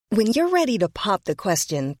When you're ready to pop the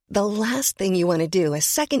question, the last thing you want to do is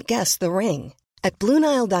second-guess the ring. At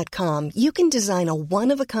BlueNile.com, you can design a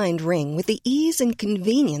one-of-a-kind ring with the ease and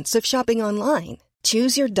convenience of shopping online.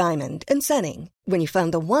 Choose your diamond and setting. When you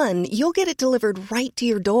find the one, you'll get it delivered right to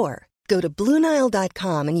your door. Go to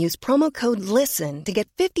BlueNile.com and use promo code LISTEN to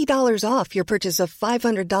get $50 off your purchase of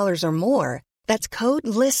 $500 or more. That's code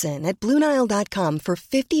LISTEN at BlueNile.com for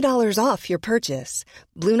 $50 off your purchase.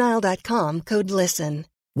 BlueNile.com, code LISTEN.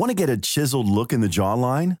 Want to get a chiseled look in the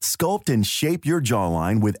jawline? Sculpt and shape your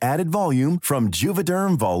jawline with added volume from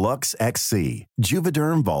Juvederm Volux XC.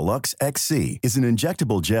 Juvederm Volux XC is an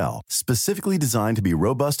injectable gel specifically designed to be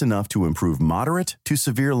robust enough to improve moderate to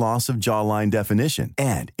severe loss of jawline definition.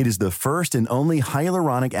 And it is the first and only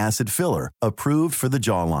hyaluronic acid filler approved for the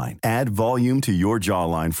jawline. Add volume to your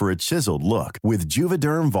jawline for a chiseled look with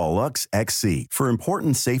Juvederm Volux XC. For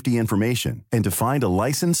important safety information and to find a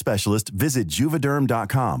licensed specialist, visit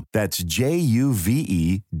Juvederm.com. That's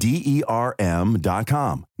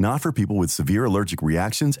Juvederm.com. Not for people with severe allergic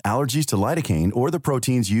reactions, allergies to lidocaine, or the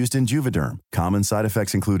proteins used in Juvederm. Common side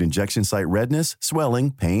effects include injection site redness, swelling,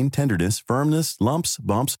 pain, tenderness, firmness, lumps,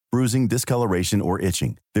 bumps, bruising, discoloration, or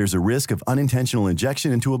itching. There's a risk of unintentional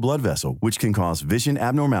injection into a blood vessel, which can cause vision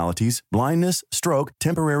abnormalities, blindness, stroke,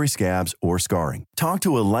 temporary scabs, or scarring. Talk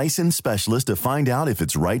to a licensed specialist to find out if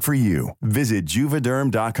it's right for you. Visit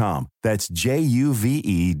Juvederm.com. That's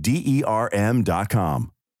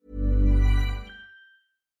Juvederm.com.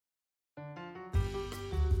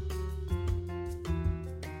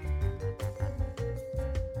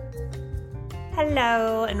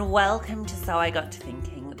 Hello and welcome to So I Got to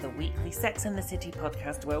Thinking, the weekly Sex and the City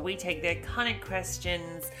podcast where we take the iconic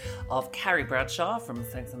questions of Carrie Bradshaw from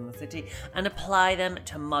Sex and the City and apply them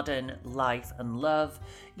to modern life and love.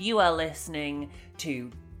 You are listening to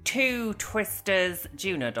two twisters,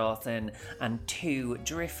 Juno Dawson, and two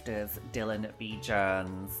drifters, Dylan B.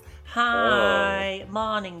 Jones. Hi. Oh.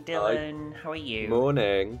 Morning, Dylan. How are you?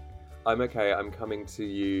 Morning. I'm okay. I'm coming to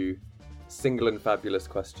you single and fabulous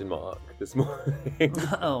question mark this morning.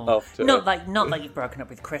 Oh, after... not like you've broken up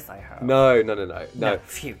with Chris, I hope. No.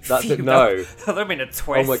 Phew, that's phew, it. No, that would have been a twist.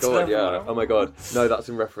 Oh my god, yeah. Oh my god. No, that's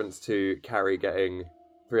in reference to Carrie getting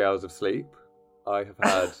 3 hours of sleep. I have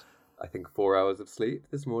had, I think, 4 hours of sleep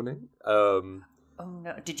this morning. Oh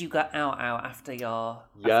no! Did you go out after your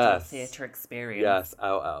theatre experience? Yes,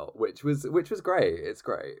 out, which was great. It's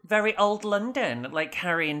great. Very old London, like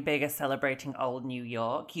Carrie and Big are celebrating old New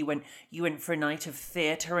York. You went for a night of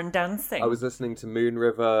theatre and dancing. I was listening to Moon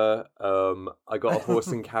River. I got a horse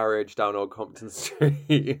and carriage down Old Compton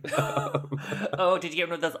Street. Oh, did you get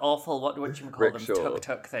one of those awful what you call rickshaw. them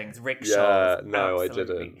tuk things? Rickshaws. Yeah, no,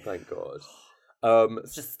 absolutely. I didn't. Thank God.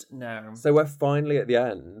 Just no. So we're finally at the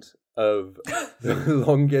end of the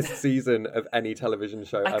longest season of any television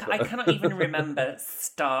show ever. I cannot even remember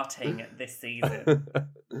starting this season.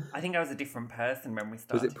 I think I was a different person when we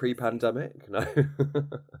started. Was it pre-pandemic? No.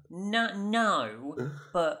 No,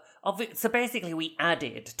 but so basically we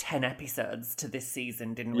added 10 episodes to this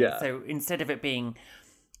season, didn't we? Yeah. So instead of it being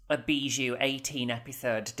a bijou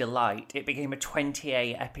 18-episode delight, it became a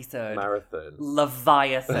 28-episode marathon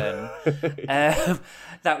Leviathan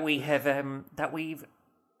that we've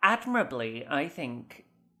admirably, I think,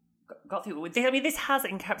 got through. I mean, this has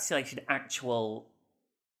encapsulated at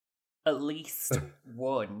least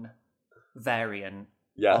one variant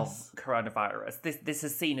of coronavirus. This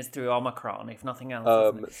has seen us through Omicron, if nothing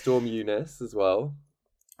else. Storm Eunice as well.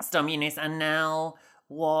 Storm Eunice, and now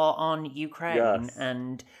war on Ukraine. Yes.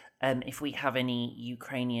 And if we have any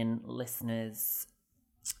Ukrainian listeners,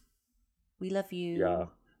 we love you. Yeah.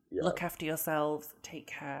 Look after yourselves. Take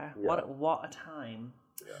care. Yeah. What a time.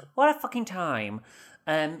 Yeah. What a fucking time.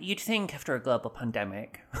 You'd think after a global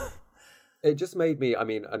pandemic. It just made me, I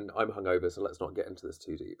mean, and I'm hungover, so let's not get into this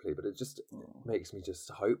too deeply, but it just makes me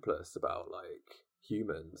just hopeless about, like,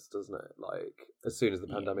 humans, doesn't it? Like, as soon as the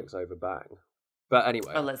pandemic's over, bang. But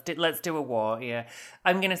anyway. Oh, let's do a war, yeah.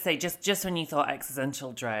 I'm going to say, just when you thought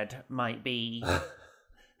existential dread might be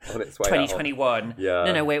on its way 2021. Out.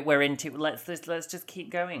 Yeah. No, we're into, let's just keep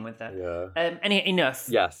going with that. Yeah. Enough.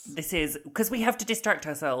 Yes. This is, because we have to distract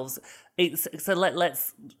ourselves. Let's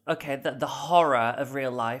the horror of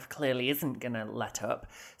real life clearly isn't going to let up.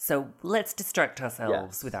 So let's distract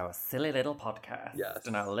ourselves with our silly little podcast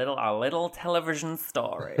and our little television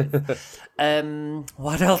stories.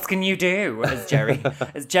 What else can you do? As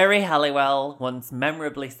Jerry Halliwell once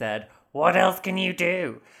memorably said, what else can you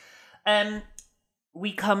do?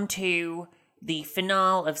 We come to the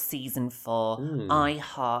finale of season 4, I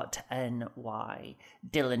Heart NY.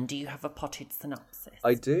 Dylan, do you have a potted synopsis?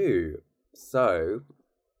 I do. So,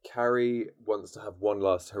 Carrie wants to have one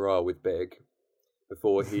last hurrah with Big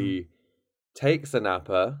before he takes a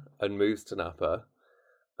napper and moves to Napa.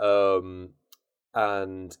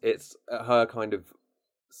 And it's her kind of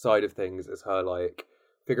side of things is her like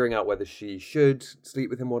figuring out whether she should sleep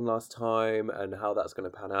with him one last time and how that's going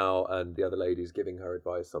to pan out, and the other lady's giving her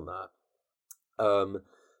advice on that.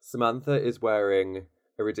 Samantha is wearing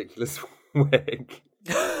a ridiculous wig.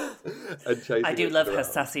 And I do love her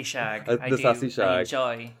sassy shag. I enjoy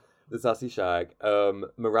the sassy shag.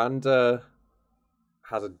 Miranda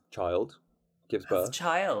has a child, gives birth. A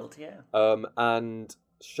child, yeah. And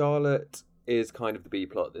Charlotte is kind of the B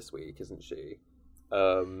plot this week, isn't she?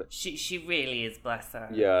 She really is, bless her.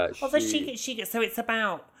 Yeah. Although she so it's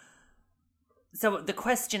about. So the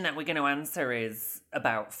question that we're going to answer is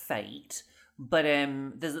about fate, but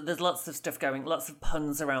there's lots of stuff going, lots of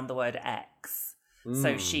puns around the word X.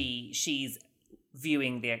 So she's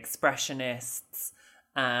viewing the Expressionists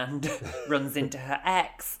and runs into her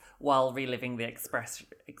ex while reliving the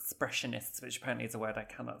Expressionists, which apparently is a word I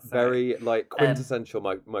cannot say. Very like quintessential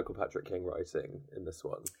Michael Patrick King writing in this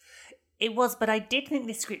one. It was, but I did think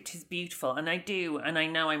the script is beautiful, and I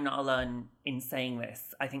know I'm not alone in saying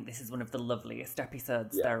this. I think this is one of the loveliest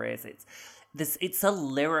episodes there is. It's so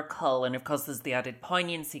lyrical, and of course there's the added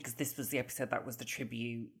poignancy because this was the episode that was the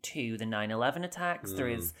tribute to the 9/11 attacks. There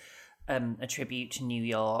is a tribute to New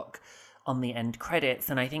York on the end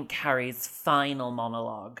credits, and I think Carrie's final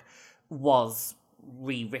monologue was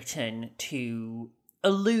rewritten to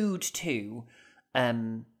allude to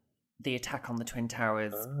the attack on the Twin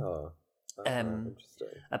Towers. Interesting.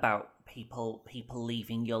 About people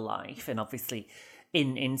leaving your life, and obviously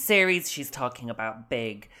in series she's talking about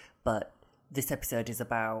Big, but this episode is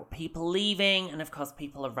about people leaving and of course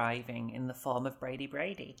people arriving in the form of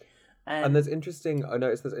Brady. And I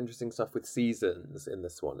noticed there's interesting stuff with seasons in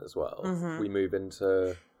this one as well. We move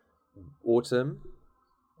into autumn,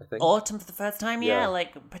 I think. Autumn for the first time, yeah.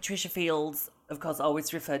 Like Patricia Fields, of course,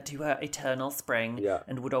 always referred to her Eternal Spring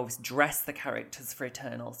and would always dress the characters for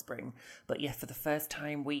Eternal Spring. But yeah, for the first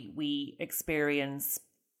time, we experience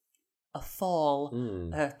a fall.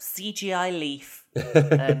 A CGI leaf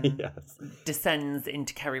descends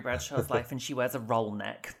into Carrie Bradshaw's life, and she wears a roll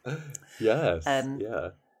neck. Yes.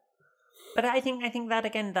 But I think that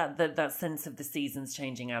again, that sense of the seasons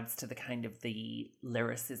changing adds to the kind of the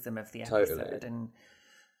lyricism of the episode, totally.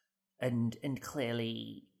 and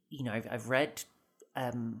clearly, you know, I've read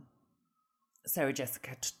Sarah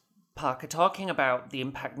Jessica Parker talking about the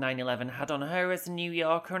impact 9/11 had on her as a New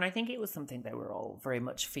Yorker, and I think it was something they were all very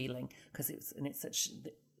much feeling because it's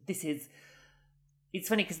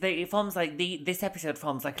funny because it forms like this episode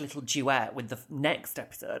forms like a little duet with the next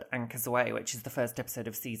episode, Anchors Away, which is the first episode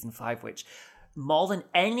of season 5, which more than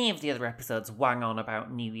any of the other episodes wang on about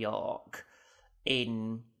New York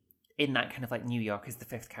in that kind of like New York is the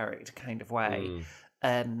fifth character kind of way.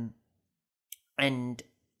 And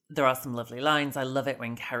there are some lovely lines. I love it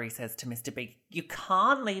when Carrie says to Mr. Big, "You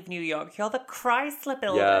can't leave New York. You're the Chrysler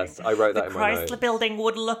Building." Yes, I wrote that in my notes. The Chrysler Building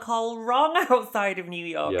would look all wrong outside of New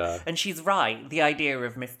York. Yeah. And she's right. The idea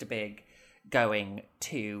of Mr. Big going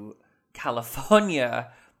to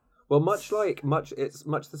California. Well, it's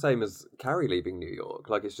much the same as Carrie leaving New York.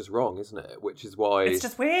 Like, it's just wrong, isn't it? Which is why it's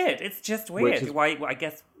just weird. Why? I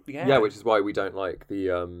guess. Yeah. Yeah, which is why we don't like the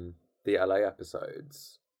LA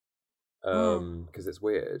episodes. Because it's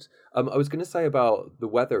weird. I was going to say about the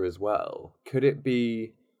weather as well. Could it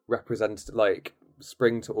be represented like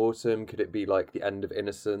spring to autumn? Could it be like the end of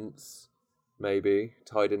innocence? Maybe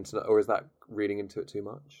tied into, or is that reading into it too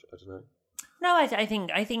much? I don't know. No,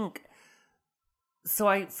 I think.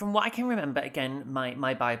 So from what I can remember, again,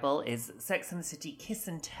 my Bible is Sex and the City Kiss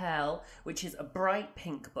and Tell, which is a bright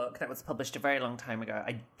pink book that was published a very long time ago.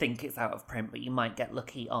 I think it's out of print, but you might get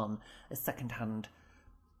lucky on a secondhand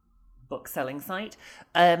book selling site.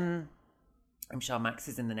 I'm sure Max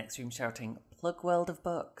is in the next room shouting, "Plug World of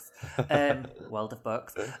Books." World of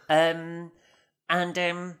Books. And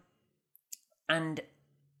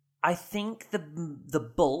I think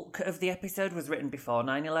the bulk of the episode was written before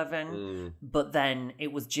 9/11, but then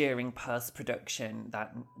it was during post-production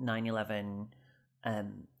that 9/11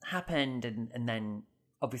 happened, and then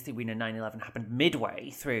obviously we know 9/11 happened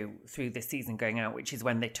midway through this season going out, which is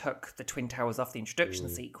when they took the Twin Towers off the introduction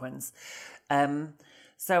sequence.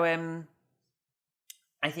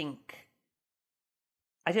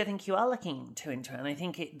 I don't think you are looking too into it, and I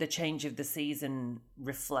think the change of the season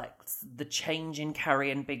reflects the change in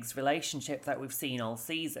Carrie and Big's relationship that we've seen all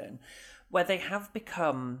season, where they have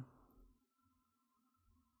become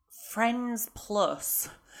friends plus,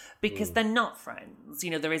 because they're not friends.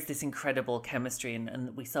 You know, there is this incredible chemistry,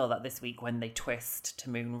 and we saw that this week when they twist to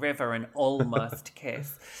Moon River and almost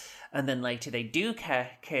kiss. And then later they do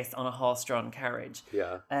kiss on a horse-drawn carriage.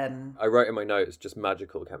 Yeah. I wrote in my notes just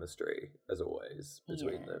magical chemistry, as always,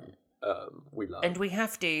 between them. We love. And we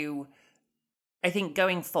have to, I think,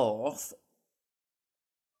 going forth,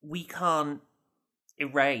 we can't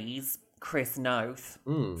erase Chris Noth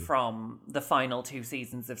from the final 2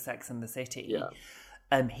 seasons of Sex and the City. Yeah.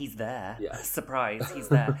 He's there. Yeah. Surprise, he's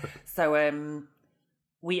there. So,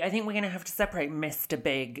 I think we're going to have to separate Mr.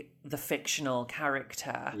 Big, the fictional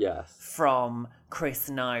character, from Chris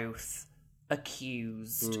Noth,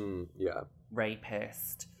 accused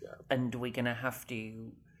rapist. Yeah. And we're going to have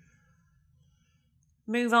to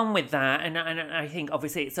move on with that. And I think,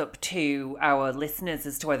 obviously, it's up to our listeners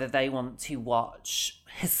as to whether they want to watch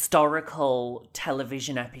historical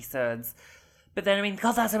television episodes. But then, I mean,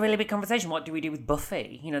 God, that's a really big conversation. What do we do with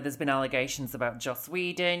Buffy? You know, there's been allegations about Joss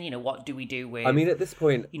Whedon. You know, what do we do with... I mean, at this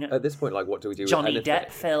point, like, what do we do Johnny with anything?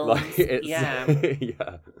 Depp films? Like, it's,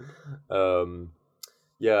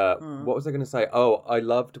 What was I going to say? Oh, I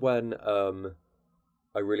loved when...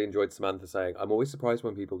 I really enjoyed Samantha saying, I'm always surprised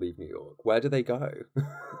when people leave New York. Where do they go?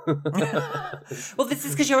 Well, this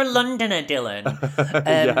is because you're a Londoner, Dylan.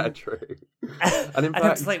 Yeah, true. And in fact,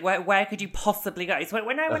 I'm just like, where could you possibly go? It's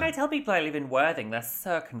when I tell people I live in Worthing, they're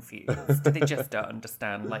so confused. They just don't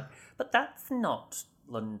understand. Like, but that's not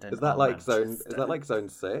London. Is that like zone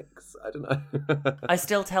 6? I don't know. I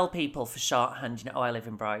still tell people for shorthand, you know, I live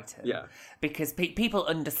in Brighton. Yeah. Because people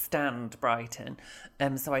understand Brighton.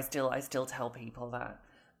 So I still tell people that.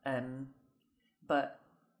 But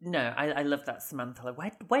no, I love that Samantha.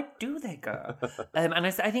 Like, where do they go? And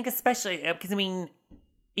I think especially because, I mean,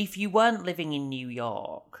 if you weren't living in New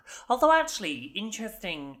York, although actually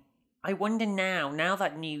interesting, I wonder now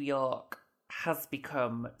that New York has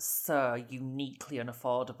become so uniquely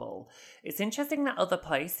unaffordable, it's interesting that other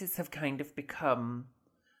places have kind of become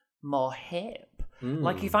more hip.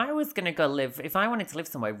 Like, if I wanted to live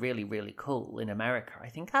somewhere really, really cool in America, I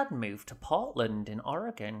think I'd move to Portland in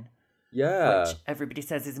Oregon. Yeah. Which everybody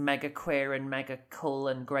says is mega queer and mega cool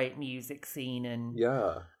and great music scene. And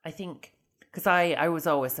I think, because I was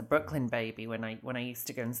always a Brooklyn baby when I used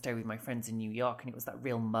to go and stay with my friends in New York, and it was that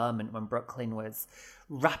real moment when Brooklyn was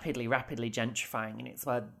rapidly gentrifying, and it's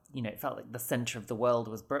where, you know, it felt like the center of the world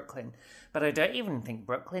was Brooklyn. But I don't even think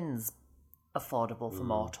Brooklyn's affordable for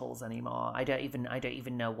mortals anymore. I don't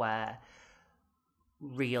even know where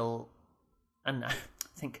real, and I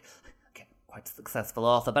think quite a successful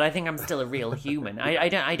author, but I think I'm still a real human. I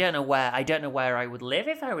don't know where I would live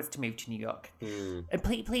if I was to move to New York. And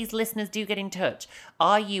please, listeners, do get in touch.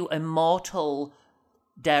 Are you a mortal,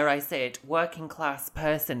 dare I say it, working class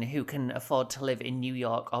person who can afford to live in New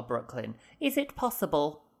York or Brooklyn? Is it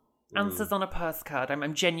possible? Answers on a postcard.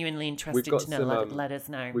 I'm genuinely interested to know. Let us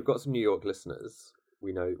know. We've got some New York listeners.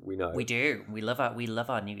 We know. We do. We love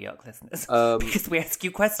our New York listeners because we ask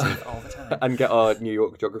you questions all the time and get our New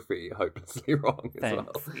York geography hopelessly wrong as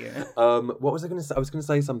Thanks, well. Yeah. What was I going to say? I was going to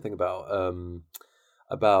say something about. Oh,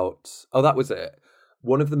 that was it.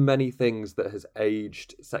 One of the many things that has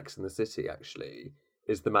aged Sex and the City actually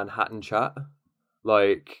is the Manhattan chat,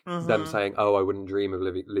 like them saying, "Oh, I wouldn't dream of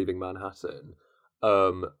leaving Manhattan."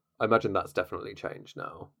 I imagine that's definitely changed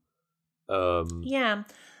now. Yeah.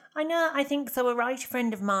 I know, I think so. A writer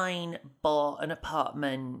friend of mine bought an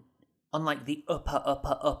apartment on like the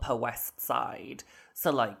upper west side.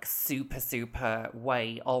 So like super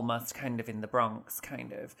way, almost kind of in the Bronx,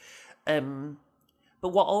 kind of. But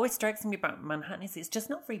what always strikes me about Manhattan is it's just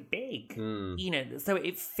not very big. You know, so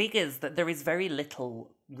it figures that there is very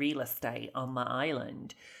little real estate on the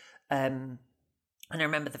island. And I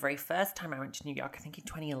remember the very first time I went to New York, I think in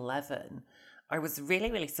 2011, I was really,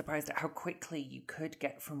 really surprised at how quickly you could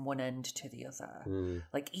get from one end to the other.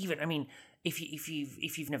 Like, even, I mean, if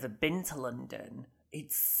you've never been to London,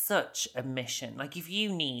 it's such a mission. Like, if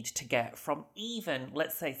you need to get from even,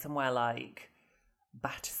 let's say, somewhere like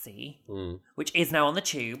Battersea, which is now on the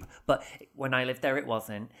tube, but when I lived there, it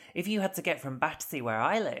wasn't. If you had to get from Battersea, where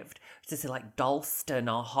I lived, to say like Dalston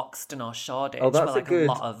or Hoxton or Shoreditch, that's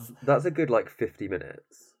a good like 50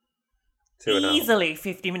 minutes. Easily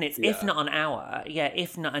 50 minutes, if not an hour. Yeah,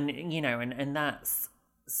 if not, and you know, and that's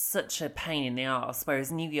such a pain in the arse.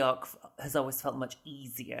 Whereas New York has always felt much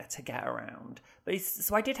easier to get around. But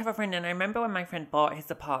so I did have a friend, and I remember when my friend bought his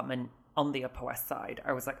apartment on the Upper West Side,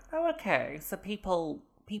 I was like, oh, okay, so people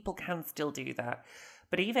can still do that.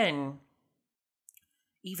 But even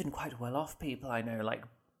quite well off people I know, like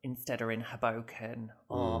instead are in Hoboken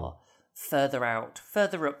or further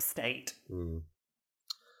upstate.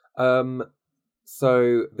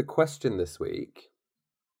 So the question this week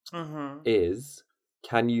is: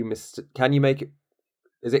 Can you make a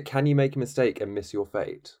mistake and miss your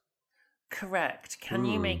fate? Correct. Can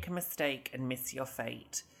you make a mistake and miss your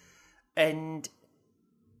fate? And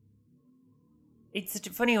it's a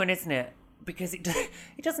funny one, isn't it? Because it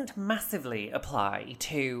doesn't massively apply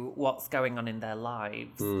to what's going on in their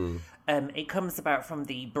lives. It comes about from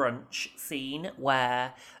the brunch scene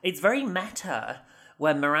where it's very meta,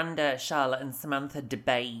 where Miranda, Charlotte and Samantha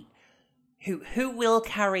debate who will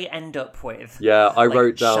Carrie end up with. Yeah, I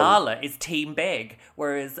wrote down... Charlotte is team Big,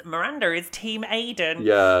 whereas Miranda is team Aiden.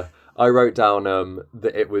 Yeah, I wrote down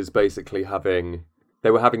that it was basically they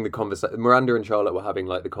were having the conversation... Miranda and Charlotte were having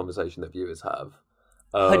like the conversation that viewers have.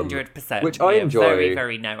 100%. Which I enjoy. Very,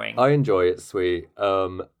 very knowing. I enjoy it, sweet.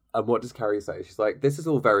 And what does Carrie say? She's like, this is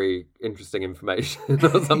all very interesting information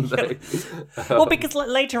or something. Well, because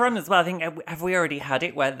later on as well, I think, have we already had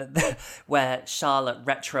it where Charlotte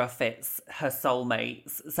retrofits her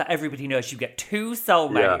soulmates? So everybody knows you get two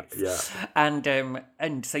soulmates. Yeah.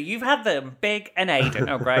 And so you've had them, Big and Aiden.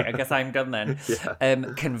 Oh, great. I guess I'm done then. Yeah.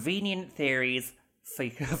 Convenient theories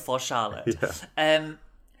for Charlotte. Yeah.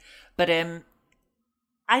 But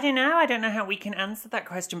I don't know. I don't know how we can answer that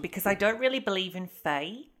question because I don't really believe in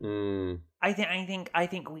fate. I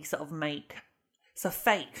think we sort of make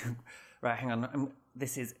fate. Right, hang on.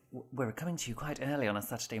 We're coming to you quite early on a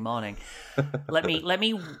Saturday morning. Let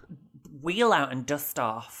me wheel out and dust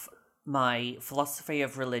off my philosophy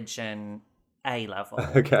of religion A level.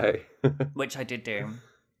 Okay. Which I did do.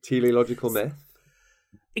 Teleological myth.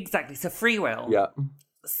 Exactly. So free will. Yeah.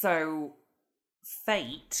 So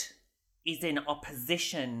fate is in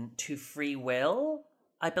opposition to free will,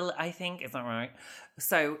 I think, is that right?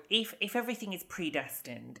 So if everything is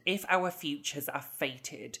predestined, if our futures are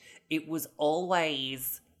fated, it was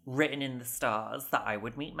always written in the stars that I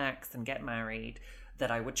would meet Max and get married,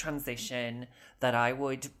 that I would transition, that I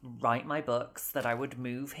would write my books, that I would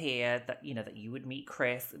move here, that you would meet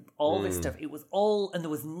Chris, all this stuff. It was all, and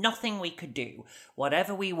there was nothing we could do.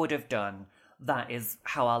 Whatever we would have done, that is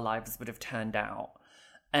how our lives would have turned out.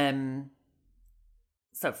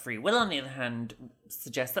 So free will, on the other hand,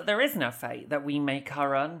 suggests that there is no fate, that we make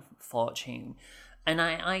our own fortune. And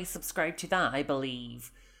I subscribe to that. I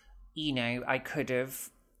believe, I could have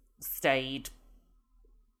stayed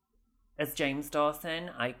as James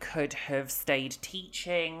Dawson. I could have stayed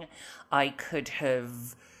teaching. I could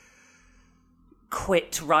have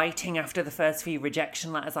quit writing after the first few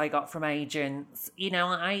rejection letters I got from agents.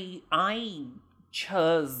 I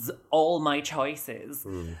chose all my choices.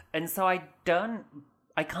 And so I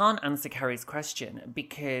can't answer Carrie's question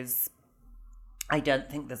because I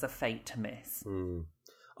don't think there's a fate to miss.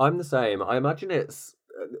 I'm the same. I imagine it's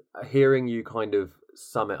hearing you kind of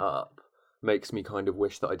sum it up makes me kind of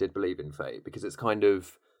wish that I did believe in fate, because it's kind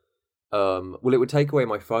of it would take away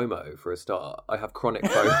my FOMO for a start. I have chronic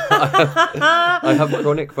FOMO. I have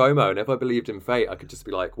chronic FOMO, and if I believed in fate, I could just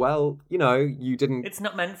be like, well, you didn't... It's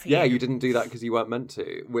not meant for you. Yeah, you didn't do that because you weren't meant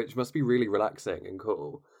to, which must be really relaxing and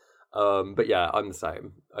cool. But yeah, I'm the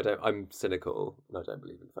same. I'm cynical and I don't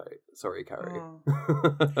believe in fate. Sorry, Carrie.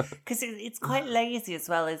 Because it's quite lazy as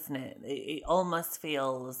well, isn't it? It almost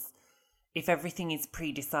feels... If everything is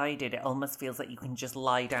pre-decided, it almost feels like you can just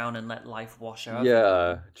lie down and let life wash over.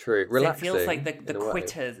 Yeah, true. Relaxing. So it feels like the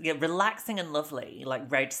quitters. Yeah, relaxing and lovely, like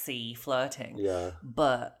Red Sea flirting. Yeah.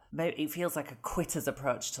 But it feels like a quitter's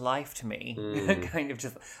approach to life to me. Kind of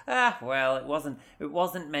just, well, it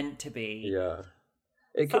wasn't meant to be. Yeah.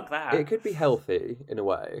 It could be healthy in a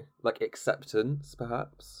way. Like acceptance,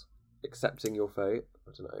 perhaps. Accepting your fate.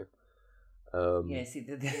 I don't know. Yeah, see,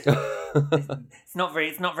 it's not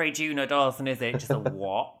very Juno Dawson, is it? Just a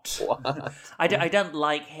what? What? I don't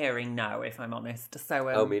like hearing no, if I'm honest.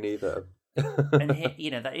 So me neither. And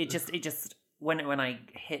that it just when I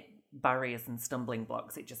hit barriers and stumbling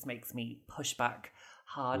blocks, it just makes me push back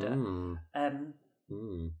harder.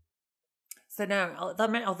 So now,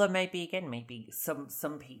 although maybe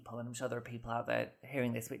some people, and I'm sure there are people out there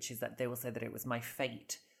hearing this, which is that they will say that it was my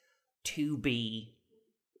fate to be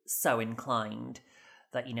so inclined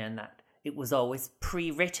that, and that it was always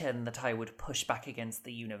pre-written that I would push back against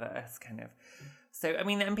the universe, kind of. So, I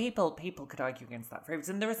mean, and people could argue against that for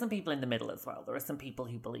and there are some people in the middle as well. There are some people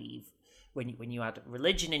who believe when you add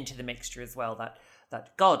religion into the mixture as well,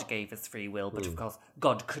 that God gave us free will, but of course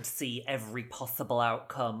God could see every possible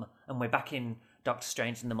outcome, and we're back in Doctor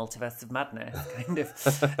Strange and the Multiverse of Madness, kind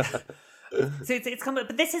of. So it's come,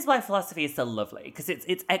 but this is why philosophy is so lovely, because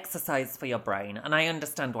it's exercise for your brain, and I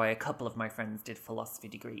understand why a couple of my friends did philosophy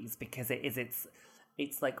degrees, because it's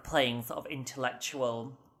like playing sort of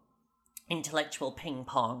intellectual intellectual ping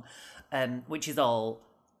pong, which is all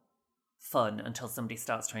fun until somebody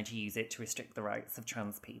starts trying to use it to restrict the rights of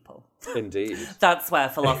trans people. Indeed. That's where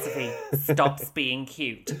philosophy stops being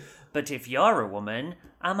cute. But if you're a woman,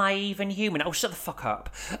 am I even human? Oh, shut the fuck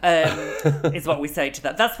up, is what we say to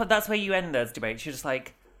that. That's where you end those debates. You're just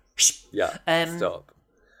like, shh. Yeah, stop.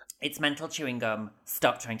 It's mental chewing gum.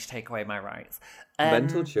 Stop trying to take away my rights.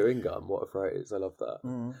 Mental chewing gum, what a phrase. I love that.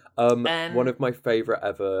 One of my favourite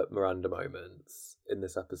ever Miranda moments in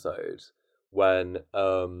this episode, when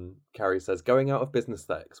Carrie says, going out of business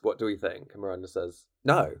sex, what do we think? And Miranda says,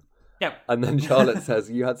 no. No. And then Charlotte says,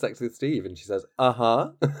 you had sex with Steve. And she says,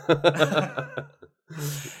 uh-huh.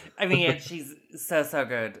 I mean, yeah, she's so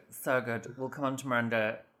good. So good. We'll come on to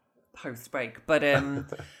Miranda post-break. But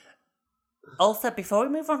also, before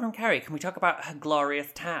we move on from Carrie, can we talk about her glorious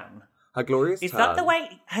tan? Her glorious tan. Is that the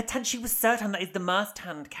way her tan? She was so tan. That is the most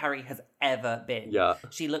tanned Carrie has ever been. Yeah.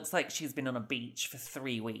 She looks like she's been on a beach for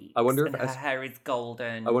 3 weeks. I wonder and if her hair is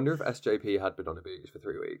golden. I wonder if SJP had been on a beach for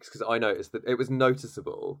 3 weeks, because I noticed that it was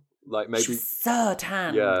noticeable. Like maybe she's so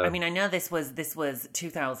tan. Yeah. I mean, I know this was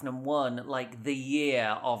 2001, like the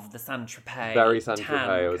year of the Saint-Tropez. Very Saint-Tropez,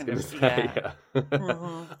 I was going to say. Yeah.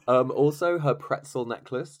 Mm-hmm. Also, her pretzel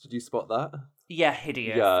necklace. Did you spot that? Yeah,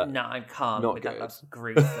 hideous. Yeah. No, I can't. Not with good. That. That's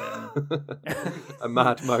gruesome. A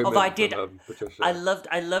mad moment. Although I did, from, Patricia. I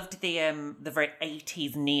loved the very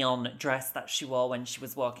 80s neon dress that she wore when she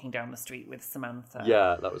was walking down the street with Samantha.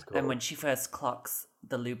 Yeah, that was cool. And when she first clocks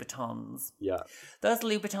the Louboutins. Yeah. Those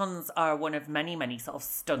Louboutins are one of many, many sort of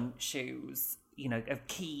stunt shoes, you know, of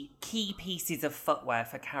key pieces of footwear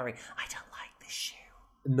for Carrie. I don't like this shoe.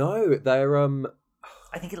 No, they're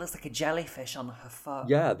I think it looks like a jellyfish on her foot.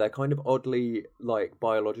 Yeah, they're kind of oddly, like,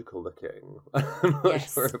 biological looking. I'm not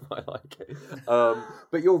sure if I like it.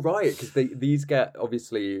 But you're right, because these get,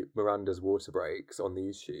 obviously, Miranda's water breaks on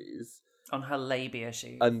these shoes. On her labia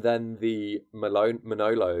shoes. And then the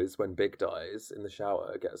Manolos, when Big dies in the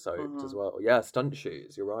shower, get soaked as well. Yeah, stunt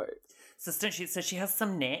shoes, you're right. So stunt shoes, so she has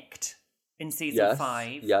some nicked in season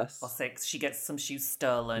 5 or 6. She gets some shoes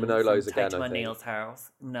stolen Manolos from again, Tatum I think. O'Neill's house.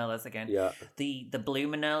 Manolos again. Yeah. The blue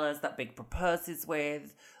Manolos that Big proposes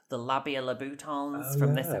with, the labia Louboutins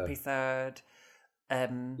from this episode.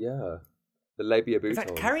 Yeah. The labia boutons. In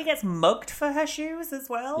fact, Carrie gets mugged for her shoes as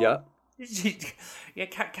well. Yeah.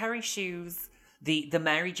 Carrie shoes, the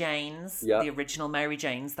Mary Janes, the original Mary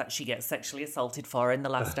Janes that she gets sexually assaulted for in the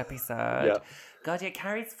last episode. Yeah. God, yeah,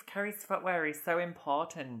 Carrie's footwear is so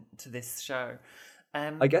important to this show.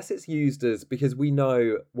 I guess it's used as, because we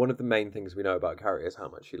know, one of the main things we know about Carrie is how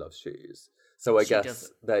much she loves shoes. So I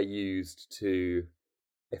guess they're used to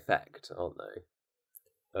effect, aren't they?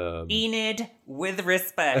 Enid, with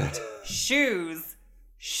respect. Shoes,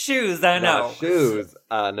 I know. Shoes,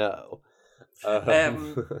 I know. I'm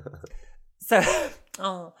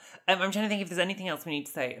trying to think if there's anything else we need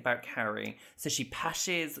to say about Carrie. So she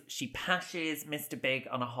pashes Mr. Big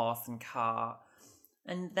on a horse and cart,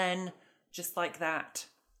 and then just like that,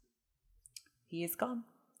 he is gone.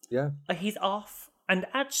 Yeah, he's off, and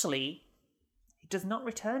actually, he does not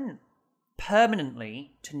return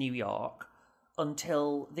permanently to New York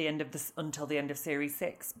until the end of series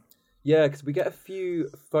 6. Yeah, because we get a few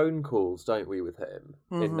phone calls, don't we, with him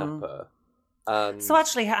in Napa. So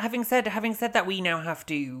actually, having said that, we now have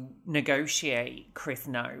to negotiate Chris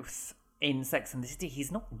Noth in Sex and the City.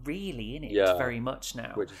 He's not really in it very much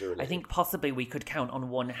now. Which is a relief. I think possibly we could count on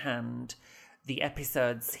one hand the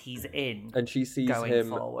episodes he's in. And she sees him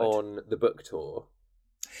forward on the book tour.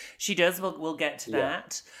 She does. We'll get to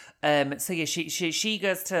that. So yeah, she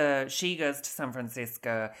goes to San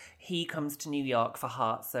Francisco. He comes to New York for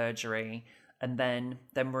heart surgery, and then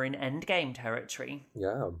we're in Endgame territory.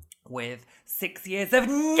 Yeah. With 6 years of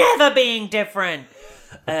never being different,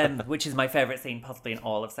 which is my favourite scene possibly in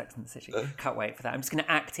all of Sex and the City. Can't wait for that. I'm just going to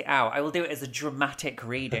act it out. I will do it as a dramatic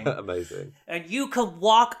reading. Amazing. And you can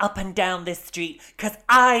walk up and down this street because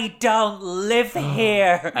I don't live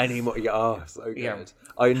here anymore. Yeah, so good. Yeah.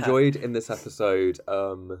 I enjoyed in this episode,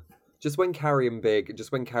 just when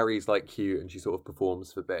Carrie's like cute and she sort of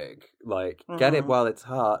performs for Big, like get it while it's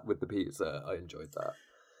hot with the pizza. I enjoyed that.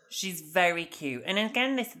 She's very cute. And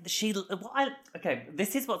again, this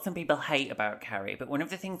is what some people hate about Carrie, but one of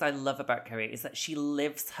the things I love about Carrie is that she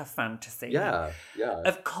lives her fantasy. Yeah, yeah.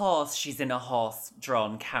 Of course, she's in a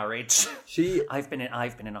horse-drawn carriage. I've been in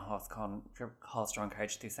a horse-drawn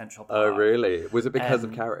carriage through Central Park. Oh, really? Was it because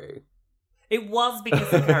of Carrie? It was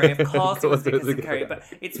because of Carrie. Of course it was because of Carrie. But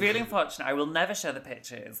it's really unfortunate. I will never show the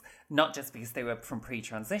pictures, not just because they were from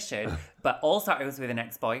pre-transition, but also I was with an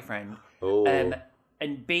ex-boyfriend. Oh.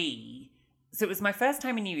 And B, So it was my first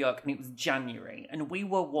time in New York, and it was January, and we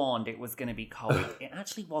were warned it was going to be cold. It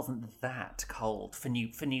actually wasn't that cold for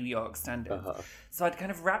New York standards. So I'd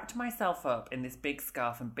kind of wrapped myself up in this big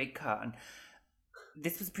scarf and big coat, and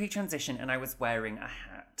this was pre-transition, and I was wearing a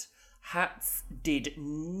hat. Hats did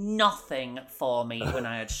nothing for me when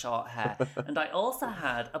I had short hair. And I also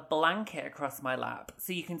had a blanket across my lap.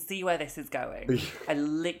 So you can see where this is going. I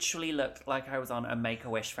literally looked like I was on a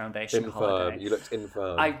Make-A-Wish Foundation holiday. You looked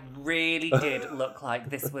infirm. I really did look like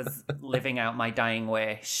this was living out my dying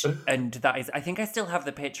wish. And that is, I think I still have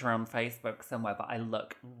the picture on Facebook somewhere, but I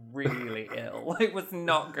look really ill. It was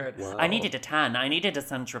not good. Wow. I needed a tan. I needed a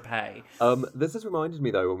Saint-Tropez. This has reminded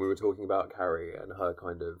me, though, when we were talking about Carrie and her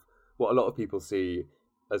kind of, what a lot of people see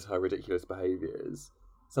as her ridiculous behaviours.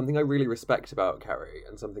 Something I really respect about Carrie,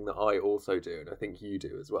 and something that I also do, and I think you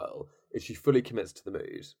do as well, is she fully commits to the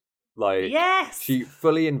mood. Like, yes! She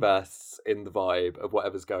fully invests in the vibe of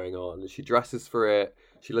whatever's going on. She dresses for it.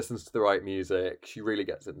 She listens to the right music. She really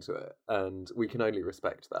gets into it. And we can only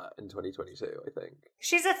respect that in 2022, I think.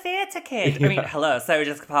 She's a theatre kid. Yeah. I mean, hello, Sarah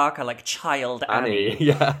Jessica Parker, like child Annie.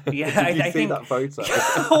 Yeah. Yeah, Did you I see think that photo?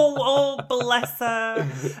 oh, bless her.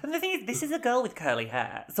 And the thing is, this is a girl with curly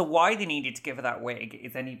hair. So why they needed to give her that wig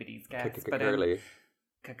is anybody's guess. Curly.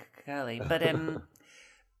 Curly. But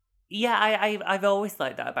yeah, I've always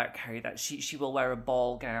liked that about Carrie, that she will wear a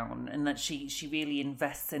ball gown, and that she really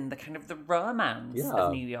invests in the kind of the romance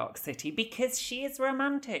of New York City, because she is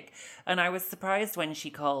romantic. And I was surprised when she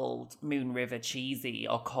called Moon River cheesy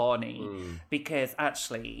or corny, because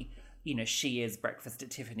actually, you know, she is Breakfast at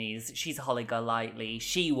Tiffany's. She's Holly Golightly.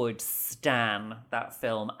 She would stan that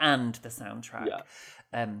film and the soundtrack.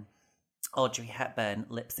 Yeah. Audrey Hepburn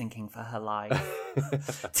lip-syncing for her life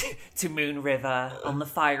to Moon River on the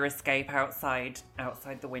fire escape outside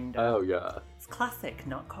the window. Oh, yeah. It's classic,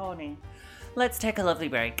 not corny. Let's take a lovely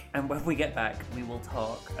break, and when we get back, we will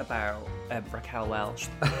talk about Raquel Welch.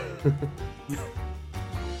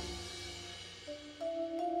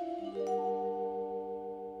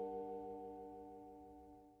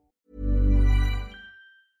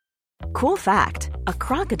 Cool fact, a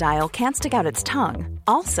crocodile can't stick out its tongue.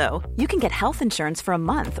 Also, you can get health insurance for a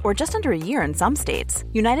month or just under a year in some states.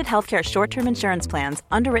 United Healthcare short-term insurance plans,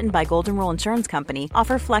 underwritten by Golden Rule Insurance Company,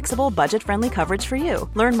 offer flexible, budget-friendly coverage for you.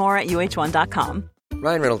 Learn more at UH1.com.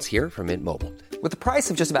 Ryan Reynolds here from Mint Mobile. With the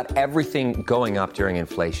price of just about everything going up during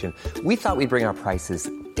inflation, we thought we'd bring our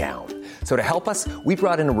prices down. So to help us, we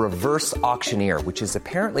brought in a reverse auctioneer, which is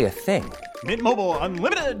apparently a thing. Mint Mobile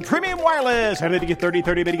Unlimited Premium Wireless. How to get 30,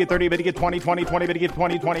 30, bit to get 30, bit to get 20, 20, 20, bit to get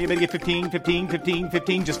 20, 20, bit to get 15, 15, 15,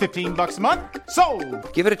 15, just $15 a month?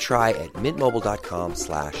 Sold! Give it a try at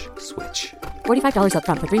mintmobile.com/switch. $45 up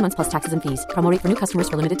front for 3 months plus taxes and fees. Promo rate for new customers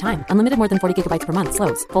for limited time. Unlimited more than 40 gigabytes per month.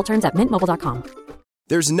 Slows full terms at mintmobile.com.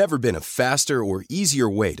 There's never been a faster or easier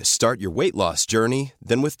way to start your weight loss journey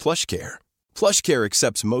than with PlushCare. PlushCare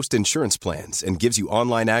accepts most insurance plans and gives you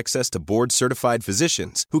online access to board-certified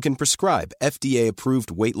physicians who can prescribe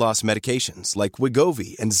FDA-approved weight loss medications like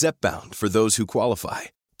Wegovy and Zepbound for those who qualify.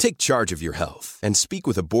 Take charge of your health and speak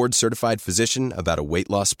with a board-certified physician about a weight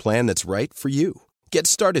loss plan that's right for you. Get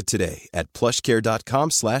started today at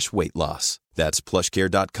plushcare.com/weight loss. That's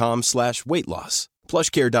plushcare.com/weight loss.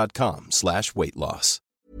 plushcare.com/weight loss.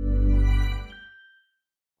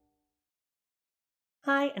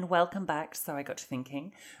 Hi, and welcome back to So I Got to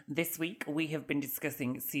Thinking. This week, we have been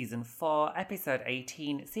discussing Season 4, Episode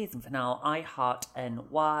 18, Season Finale, I Heart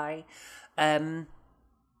NY.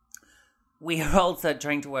 We are also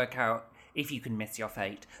trying to work out if you can miss your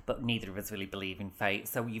fate, but neither of us really believe in fate,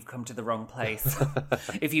 so you've come to the wrong place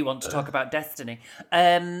if you want to talk about destiny.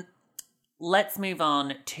 Let's move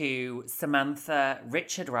on to Samantha,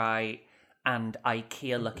 Richard Wright, and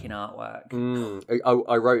IKEA-looking artwork.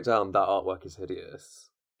 I wrote down that artwork is hideous.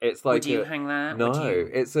 It's like would you hang that? No,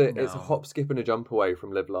 it's a hop, skip, and a jump away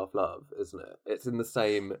from Live, Laugh, Love, isn't it? It's in the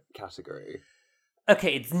same category.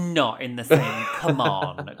 Okay, it's not in the same. Come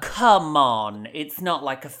on. It's not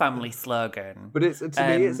like a family slogan. But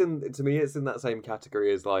to me, it's in that same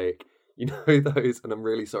category as, like, you know, those, and I'm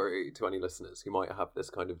really sorry to any listeners who might have this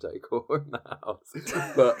kind of decor in the house.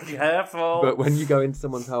 But careful. But when you go into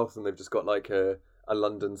someone's house and they've just got like a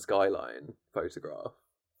London skyline photograph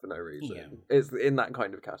for no reason, it's in that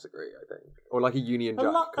kind of category, I think, or like a Union Jack.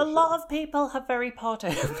 A lot of people have very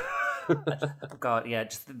potted. God, yeah,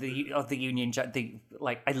 just the Union Jack.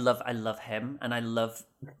 I love him, and I love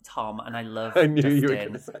Tom, and I love. I knew Dustin, you were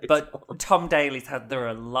going to say but Tom Daly's there are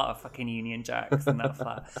a lot of fucking Union Jacks in that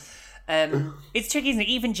flat. It's tricky, isn't it?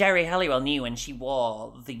 Even Jerry Halliwell knew when she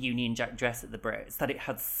wore the Union Jack dress at the Brits that it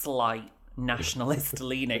had slight nationalist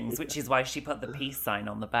leanings, which is why she put the peace sign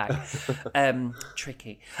on the back.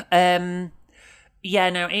 Tricky.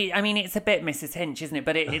 Yeah, no, it's a bit Mrs. Hinch, isn't it?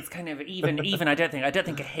 But it's kind of even. I don't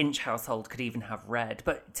think a Hinch household could even have red.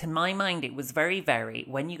 But to my mind, it was very, very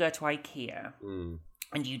when you go to IKEA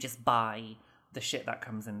and you just buy the shit that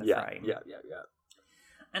comes in the frame. Yeah.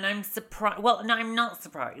 And I'm surprised. Well, no, I'm not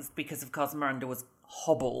surprised because, of course, Miranda was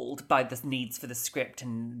hobbled by the needs for the script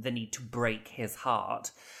and the need to break his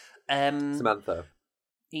heart. Samantha.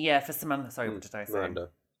 Yeah, for Samantha. Sorry, what did I say? Miranda.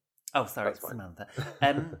 Oh, sorry, Samantha.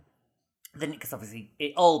 Then, because obviously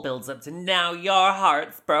it all builds up to now your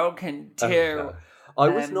heart's broken too. I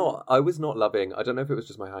was not loving. I don't know if it was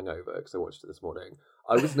just my hangover because I watched it this morning.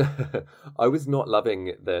 I was not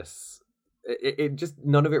loving this. It just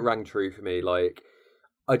none of it rang true for me. Like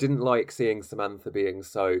I didn't like seeing Samantha being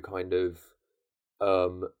so kind of.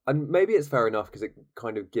 And maybe it's fair enough because it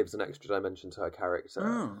kind of gives an extra dimension to her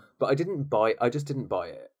character. But I just didn't buy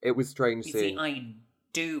it. It was strange seeing. I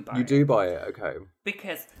do buy You it. do buy it, okay.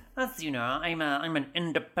 Because, as you know, I'm an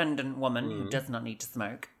independent woman who does not need to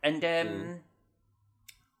smoke. And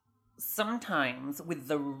sometimes with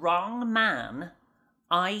the wrong man,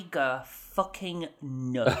 I go fucking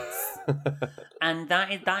nuts. And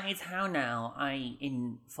that is how now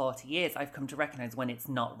in 40 years, I've come to recognise when it's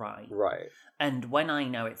not right. Right. And when I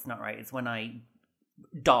know it's not right is when I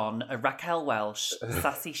don a Raquel Welch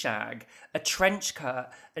sassy shag, a trench coat,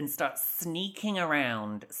 and start sneaking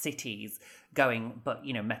around cities going, but,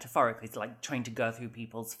 you know, metaphorically, it's like trying to go through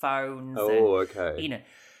people's phones. Okay.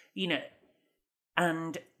 You know,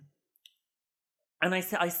 and I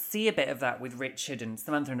see a bit of that with Richard and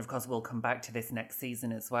Samantha, and of course we'll come back to this next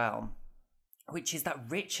season as well, which is that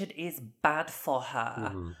Richard is bad for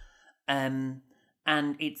her. And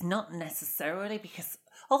it's not necessarily because,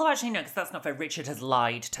 although actually no, because that's not fair. Richard has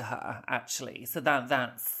lied to her, actually. So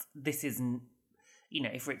this isn't, you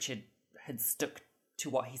know, if Richard had stuck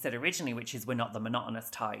to what he said originally, which is we're not the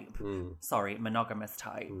monotonous type, monogamous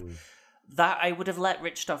type, that I would have let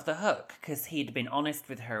Richard off the hook because he'd been honest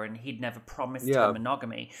with her and he'd never promised her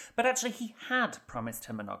monogamy. But actually he had promised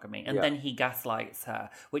her monogamy and then he gaslights her,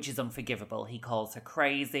 which is unforgivable. He calls her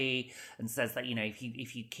crazy and says that, you know,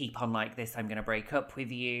 if you keep on like this, I'm going to break up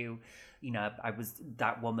with you. You know,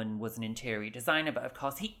 that woman was an interior designer, but of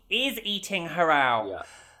course he is eating her out,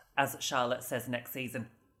 as Charlotte says next season.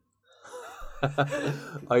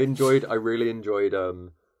 I really enjoyed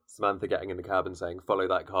Samantha getting in the cab and saying, follow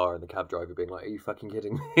that car, and the cab driver being like, are you fucking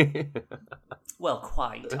kidding me? Well,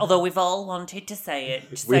 quite. Although we've all wanted to say it.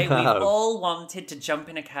 We've all wanted to jump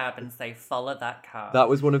in a cab and say, follow that car. That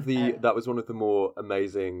was one of the more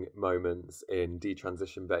amazing moments in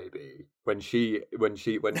Detransition Baby. When I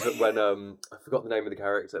forgot the name of the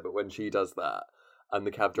character, but when she does that and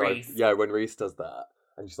the cab driver, when Reese does that.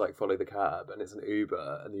 And she's like, follow the cab, and it's an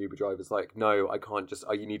Uber, and the Uber driver's like, no, I can't just.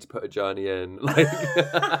 You need to put a journey in. Like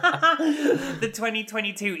the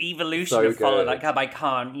 2022 evolution of follow that cab. I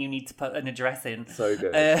can't. You need to put an address in. So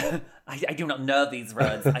good. I do not know these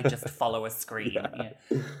roads. I just follow a screen.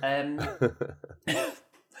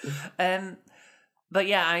 But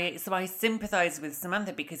yeah, I sympathise with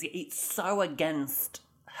Samantha because it's so against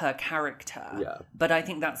her character. Yeah. But I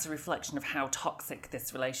think that's a reflection of how toxic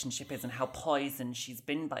this relationship is and how poisoned she's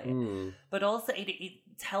been by it. But also it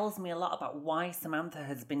tells me a lot about why Samantha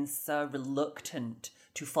has been so reluctant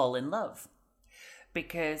to fall in love.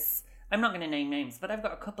 Because I'm not going to name names, but I've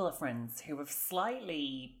got a couple of friends who have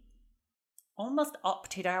slightly almost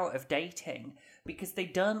opted out of dating because they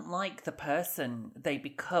don't like the person they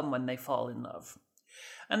become when they fall in love.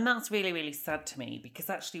 And that's really, really sad to me because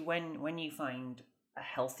actually when you find a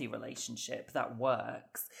healthy relationship that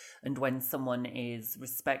works and when someone is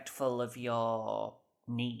respectful of your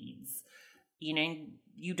needs, you know,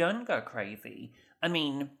 you don't go crazy. I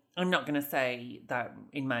mean, I'm not going to say that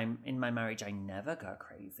in my marriage I never go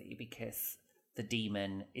crazy because the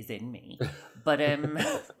demon is in me, but and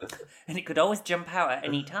it could always jump out at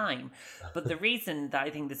any time. But the reason that I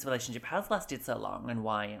think this relationship has lasted so long and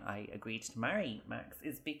why I agreed to marry Max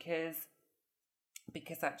is because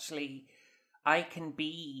actually I can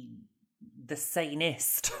be the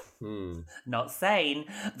sanest, not sane,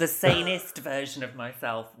 the sanest version of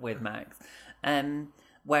myself with Max.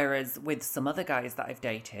 Whereas with some other guys that I've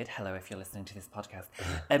dated, hello if you're listening to this podcast,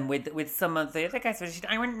 and with some of the other guys,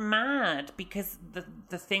 I went mad because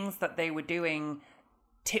the things that they were doing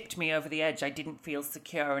tipped me over the edge. I didn't feel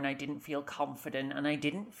secure and I didn't feel confident and I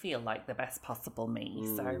didn't feel like the best possible me.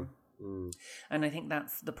 And I think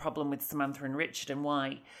that's the problem with Samantha and Richard and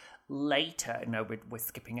why later, no, we're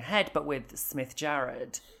skipping ahead, but with Smith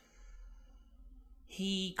Jarrett,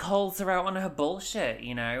 he calls her out on her bullshit,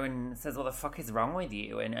 you know, and says, what the fuck is wrong with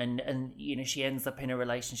you? And you know, she ends up in a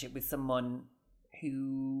relationship with someone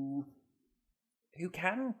who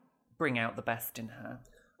can bring out the best in her.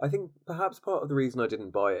 I think perhaps part of the reason I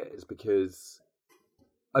didn't buy it is because,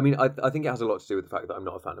 I mean, I think it has a lot to do with the fact that I'm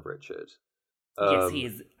not a fan of Richard. Yes, he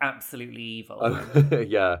is absolutely evil.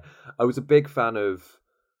 Yeah. I was a big fan of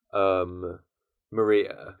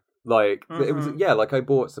Maria. Like, it was, yeah, like I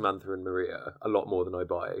bought Samantha and Maria a lot more than I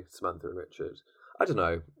buy Samantha and Richard. I don't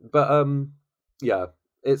know. But, yeah,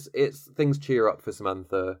 it's things cheer up for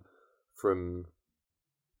Samantha from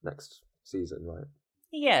next season, right?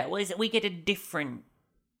 Yeah, well, we get a different...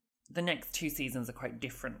 The next 2 seasons are quite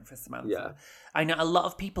different for Samantha. Yeah. I know a lot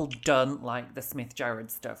of people don't like the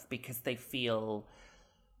Smith-Jarrett stuff because they feel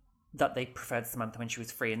that they preferred Samantha when she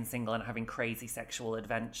was free and single and having crazy sexual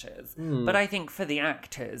adventures. But I think for the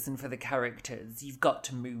actors and for the characters, you've got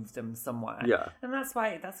to move them somewhere. Yeah. And that's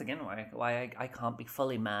again why I can't be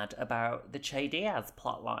fully mad about the Che Diaz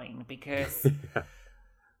plotline, because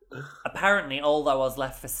apparently all that was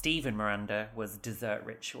left for Steve and Miranda was dessert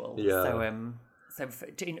ritual. Yeah. So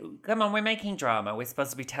come on, we're making drama. We're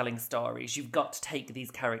supposed to be telling stories. You've got to take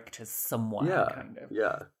these characters somewhere, kind of.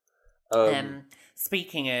 Yeah.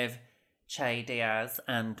 Speaking of Che Diaz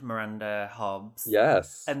and Miranda Hobbs.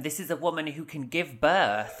 Yes. And this is a woman who can give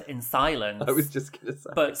birth in silence. I was just going to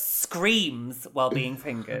say. But screams while being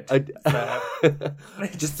fingered.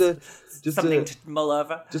 Just something to mull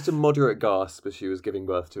over. Just a moderate gasp as she was giving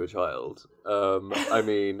birth to a child. I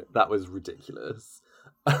mean, that was ridiculous.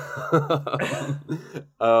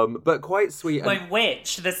 But quite sweet. When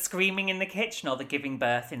which the screaming in the kitchen or the giving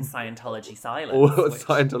birth in Scientology silence?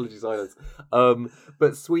 Scientology silence.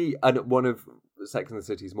 But sweet, and one of Sex and the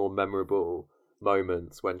City's more memorable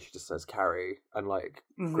moments when she just says Carrie and like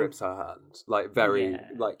grips her hand, like very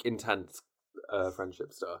like intense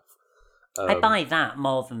friendship stuff. I buy that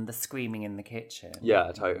more than the screaming in the kitchen.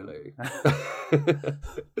 Yeah, totally.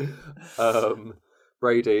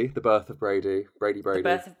 Brady, the birth of Brady. Brady. The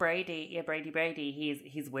birth of Brady. Yeah, Brady.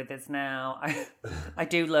 He's with us now. I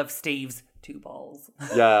do love Steve's 2 balls.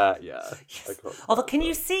 Yeah. Yes. Although, can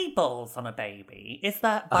you see balls on a baby? Is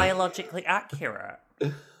that biologically accurate?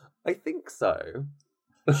 I think so.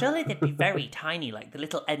 Surely they'd be very tiny, like the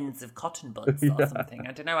little ends of cotton buds or something.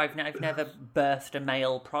 I don't know. I've never birthed a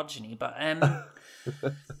male progeny, but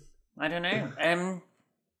I don't know.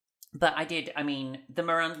 But I did, I mean, the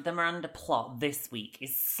Miranda plot this week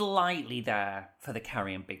is slightly there for the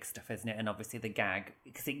Carrie and Big stuff, isn't it? And obviously the gag,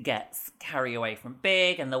 because it gets Carrie away from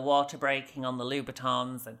Big and the water breaking on the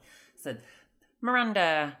Louboutins. And so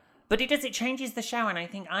Miranda, but it changes the show. And I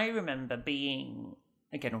think I remember being,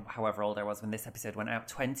 again, however old I was when this episode went out,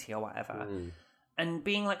 20 or whatever, and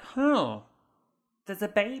being like, there's a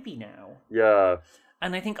baby now. Yeah.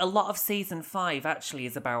 And I think a lot of season 5 actually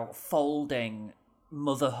is about folding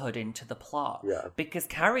motherhood into the plot. Yeah. Because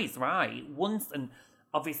Carrie's right. Once, and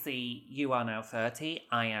obviously you are now 30,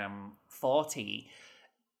 I am 40.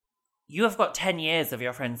 You have got 10 years of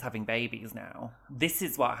your friends having babies now. This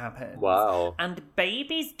is what happens. Wow. And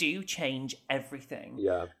babies do change everything.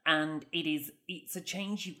 Yeah. And it's a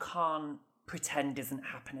change you can't pretend isn't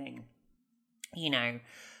happening. You know,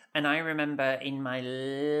 and I remember in my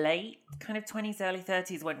late kind of 20s, early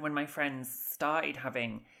 30s, when my friends started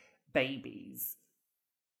having babies,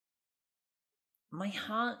 my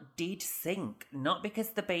heart did sink, not because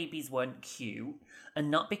the babies weren't cute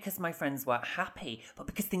and not because my friends weren't happy, but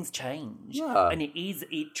because things change. Yeah. And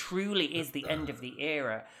it truly is the end of the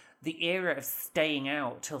era of staying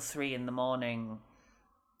out till 3 a.m,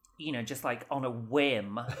 you know, just like on a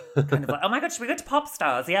whim, kind of like, oh my God, should we go to Pop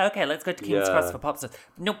Stars? Yeah, okay, let's go to King's Cross for Pop Stars.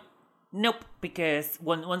 Nope, because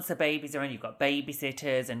once the babies are in, you've got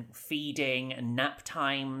babysitters and feeding and nap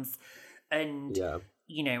times. And,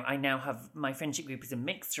 you know, I now have, my friendship group is a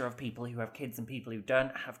mixture of people who have kids and people who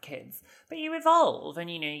don't have kids. But you evolve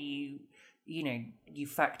and, you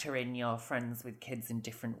factor in your friends with kids in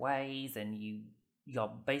different ways and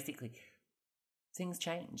you're basically, things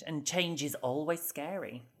change. And change is always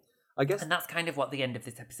scary. I guess, and that's kind of what the end of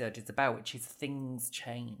this episode is about, which is things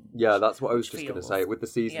change. Yeah, that's what I was just going to say. With the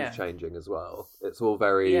seasons changing as well, it's all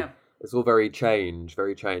very change,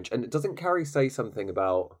 and doesn't Carrie say something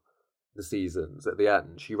about the seasons at the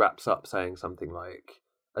end? She wraps up saying something like,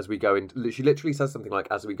 "As we go into," she literally says something like,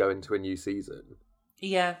 "As we go into a new season."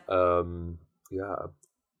 Yeah. Yeah.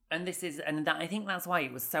 And I think that's why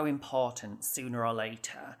it was so important sooner or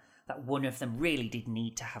later that one of them really did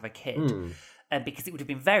need to have a kid. Because it would have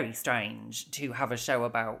been very strange to have a show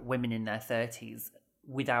about women in their 30s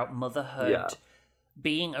without motherhood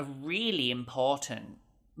being a really important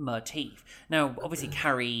motif. Now, obviously,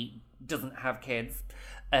 Carrie doesn't have kids,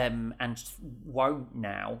 and won't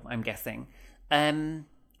now, I'm guessing. And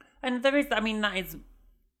there is, that is,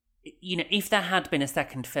 if there had been a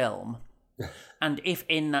second film, and if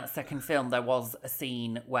in that second film there was a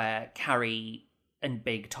scene where Carrie and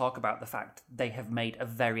Big talk about the fact they have made a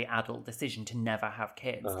very adult decision to never have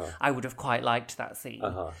kids, I would have quite liked that scene.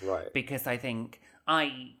 Right. Because I think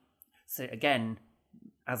so again,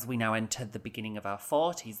 as we now enter the beginning of our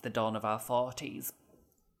 40s, the dawn of our 40s,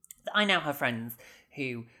 I now have friends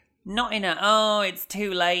who, not in a, it's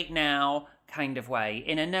too late now kind of way,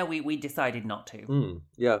 in a, no, we decided not to.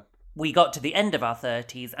 Yeah. We got to the end of our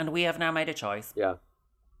 30s and we have now made a choice. Yeah.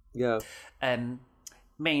 Yeah.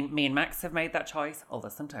 Me and Max have made that choice, although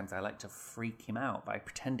sometimes I like to freak him out by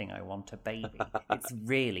pretending I want a baby. It's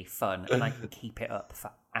really fun, and I can keep it up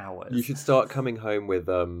for hours. You should start coming home with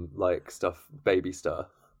baby stuff.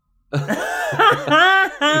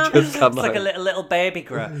 It's like a little baby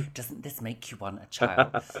grow. Doesn't this make you want a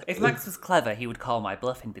child? If Max was clever, he would call my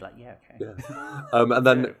bluff and be like, "Yeah, okay." Yeah. And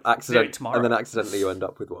then accidentally you end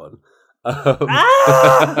up with one. We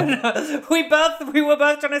were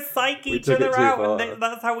both trying to psych each other out, and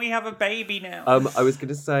that's how we have a baby now. I was going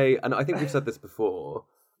to say, and I think we've said this before,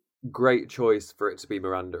 great choice for it to be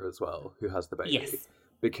Miranda as well, who has the baby. Yes.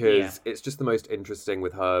 Because it's just the most interesting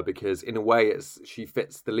with her, because in a way she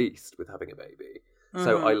fits the least with having a baby.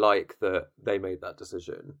 So I like that they made that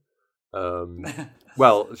decision.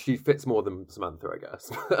 Well, she fits more than Samantha, I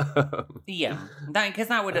guess. Yeah,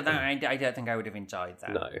 because I don't think I would have enjoyed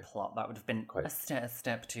that plot. That would have been a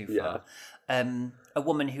step too far. Yeah. A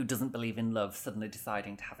woman who doesn't believe in love suddenly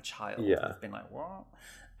deciding to have a child would have been like, what?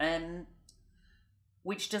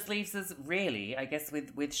 Which just leaves us really, I guess,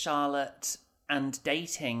 with Charlotte and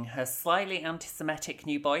dating her slightly anti-Semitic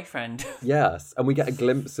new boyfriend. Yes, and we get a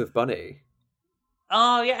glimpse of Bunny.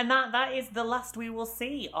 Oh, yeah, and that is the last we will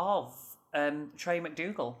see of Trey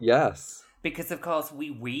McDougal. Yes. Because, of course,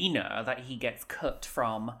 we know that he gets cut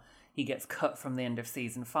from the end of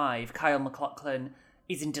season 5. Kyle MacLachlan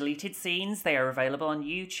is in deleted scenes. They are available on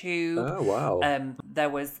YouTube. Oh, wow. There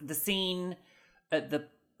was the scene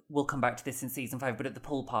we'll come back to this in season 5, but at the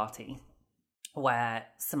pool party, where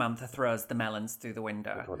Samantha throws the melons through the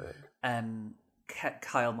window. Iconic.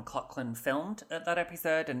 Kyle MacLachlan filmed at that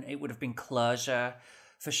episode, and it would have been closure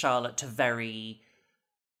for Charlotte to very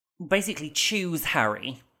basically choose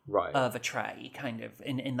Harry over Trey. Kind of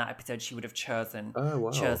in that episode, she would have chosen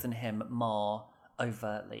him more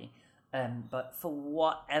overtly. But for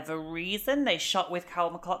whatever reason, they shot with Kyle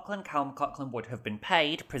MacLachlan. Kyle MacLachlan would have been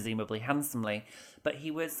paid, presumably handsomely, but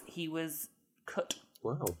he was cut.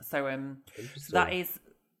 Wow. So that is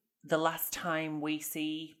the last time we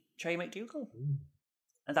see Trey McDougal.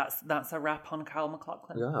 And that's a wrap on Kyle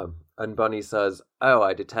MacLachlan. Yeah. And Bunny says, "Oh,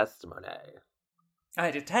 I detest money.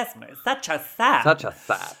 I detest money. Such a sap. Such a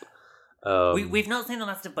sap." We've not seen the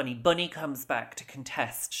last of Bunny. Bunny comes back to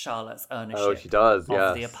contest Charlotte's ownership she does,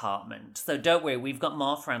 of the apartment. So don't worry, we've got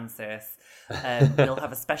more Francis. We'll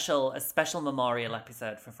have a special memorial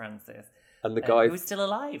episode for Francis. And the guy who's still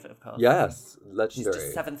alive, of course. Yes, legendary. She's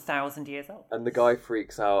just 7,000 years old. And the guy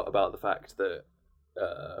freaks out about the fact that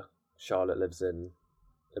Charlotte lives in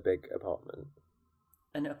a big apartment.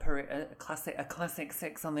 A classic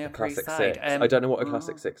 6 on the Upper East Side. Side. I don't know what a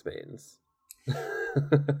classic 6 means.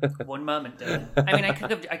 One moment, Dylan. I mean, I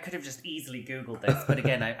could have just easily Googled this, but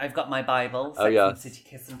again, I've got my Bible, Sex and City,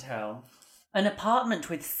 Kiss and Tell. An apartment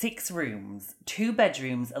with 6 rooms, 2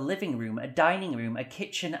 bedrooms, a living room, a dining room, a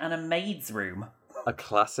kitchen, and a maid's room. A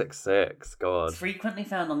classic 6, God. Frequently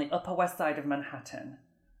found on the Upper West Side of Manhattan.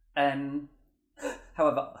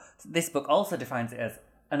 However, this book also defines it as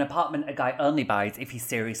an apartment a guy only buys if he's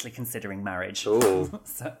seriously considering marriage. Oh.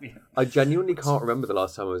 So, yeah. I genuinely can't remember the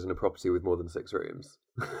last time I was in a property with more than 6 rooms.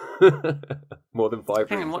 More than 5 rooms.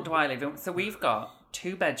 Hang on, what do I live in? So we've got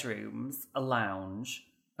 2 bedrooms, a lounge,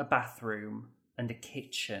 a bathroom, and a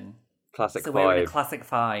kitchen. Classic 5. So we're in a classic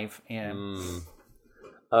 5, yeah.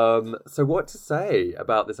 So what to say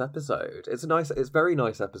about this episode? It's a very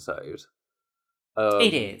nice episode.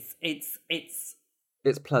 It is.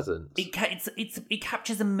 It's pleasant. It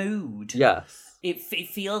captures a mood. Yes. It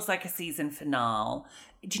feels like a season finale.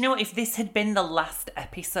 Do you know what? If this had been the last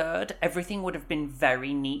episode, everything would have been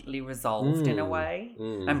very neatly resolved in a way.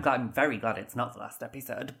 I'm very glad it's not the last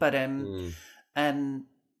episode, but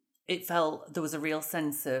it felt there was a real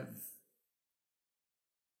sense of.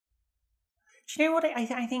 Do you know what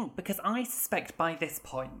I think? Because I suspect by this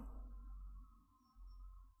point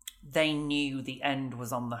they knew the end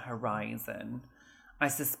was on the horizon. I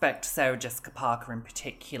suspect Sarah Jessica Parker in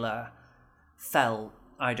particular felt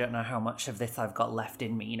I don't know how much of this I've got left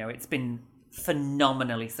in me. You know, it's been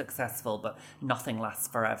phenomenally successful, but nothing lasts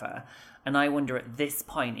forever. And I wonder at this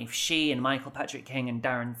point if she and Michael Patrick King and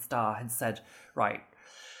Darren Star had said, right,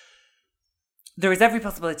 there is every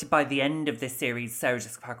possibility by the end of this series, Sarah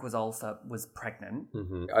Jessica Parker was pregnant.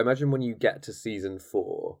 Mm-hmm. I imagine when you get to season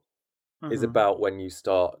 4 is about when you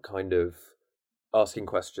start kind of asking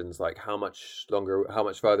questions like how much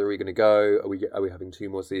further are we going to go? Are we having 2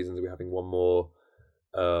 more seasons? Are we having 1 more?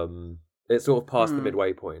 It's sort of past the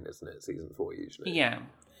midway point, isn't it? Season 4 usually. Yeah.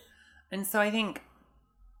 And so I think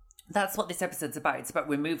that's what this episode's about. It's about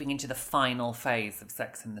we're moving into the final phase of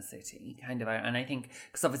Sex and the City, kind of. And I think,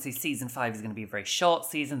 because obviously season 5 is going to be a very short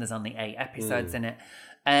season. There's only 8 episodes in it.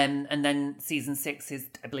 And then season 6 is,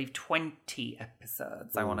 I believe, 20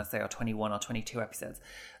 episodes, I want to say, or 21 or 22 episodes.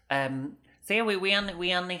 So yeah, we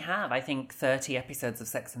only have, I think, 30 episodes of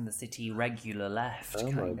Sex and the City regular left.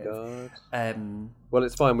 Oh my God. Well,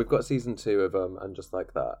 it's fine. We've got season 2 of And Just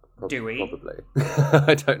Like That. Do we? Probably.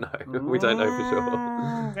 I don't know. We don't know for sure.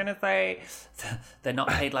 I'm gonna say they're not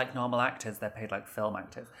paid like normal actors; they're paid like film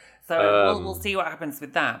actors. So we'll see what happens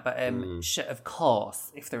with that. But of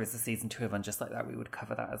course, if there is a season 2 of And Just Like That, we would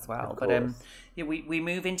cover that as well. But yeah, we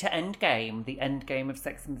move into Endgame, the Endgame of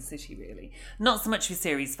Sex and the City, really. Not so much with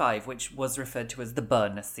Series 5, which was referred to as the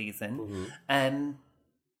bonus season.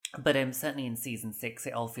 But certainly in Season 6,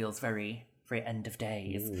 it all feels very, very end of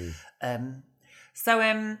days.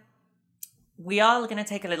 So we are going to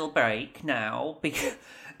take a little break now because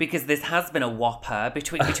this has been a whopper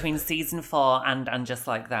between season 4 and Just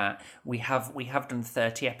Like That. We have done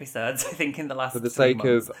 30 episodes, I think, in the last 3 months. For the sake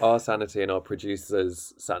of our sanity and our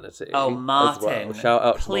producer's sanity. Oh, Martin. Well. Shout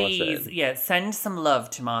out please, to Martin. Yeah, send some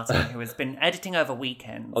love to Martin, who has been editing over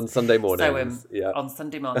weekends. On Sunday mornings. So, on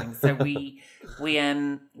Sunday mornings. So we're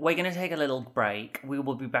going to take a little break. We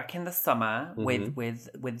will be back in the summer with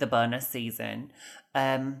the bonus season.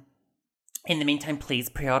 In the meantime, please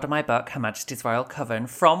pre-order my book, Her Majesty's Royal Coven,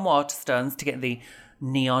 from Waterstones, to get the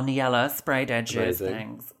neon yellow sprayed edges. Amazing.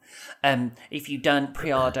 Things. If you don't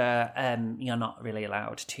pre-order, you're not really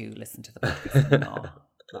allowed to listen to the book anymore.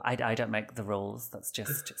 I don't make the rules. That's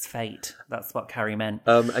just, it's fate. That's what Carrie meant.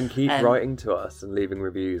 And keep writing to us and leaving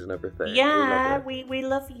reviews and everything. Yeah, we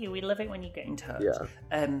love you. We love it when you get in touch. Yeah.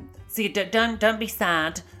 So don't be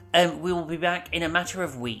sad. We will be back in a matter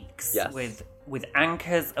of weeks. Yes. With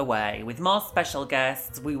anchors away, with more special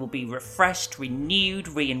guests. We will be refreshed, renewed,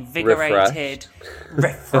 reinvigorated,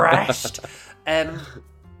 refreshed. And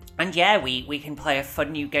yeah, we can play a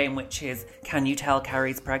fun new game, which is Can You Tell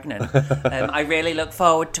Carrie's Pregnant? I really look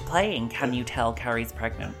forward to playing Can You Tell Carrie's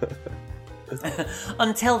Pregnant?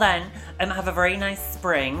 Until then, have a very nice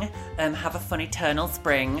spring. Have a fun eternal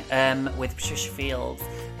spring with Patricia Fields.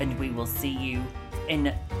 And we will see you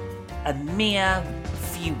in a mere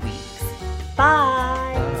few weeks.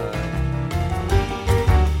 Bye.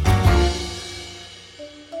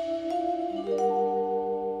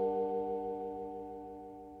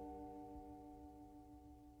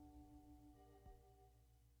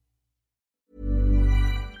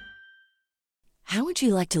 How would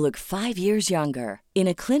you like to look 5 years younger? In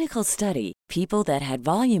a clinical study, people that had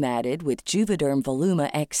volume added with Juvederm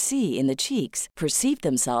Voluma XC in the cheeks perceived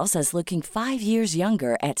themselves as looking 5 years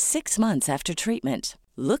younger at 6 months after treatment.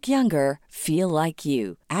 Look younger, feel like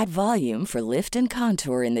you. Add volume for lift and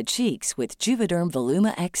contour in the cheeks with Juvederm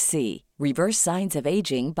Voluma XC. Reverse signs of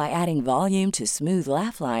aging by adding volume to smooth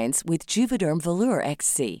laugh lines with Juvederm Volure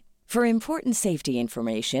XC. For important safety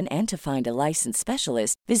information and to find a licensed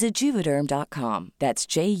specialist, visit Juvederm.com. That's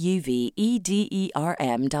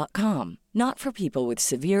JUVEDERM.com. Not for people with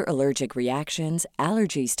severe allergic reactions,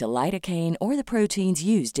 allergies to lidocaine, or the proteins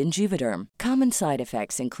used in Juvederm. Common side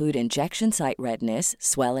effects include injection site redness,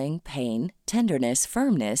 swelling, pain, tenderness,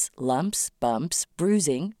 firmness, lumps, bumps,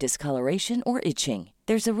 bruising, discoloration, or itching.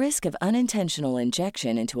 There's a risk of unintentional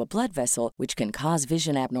injection into a blood vessel, which can cause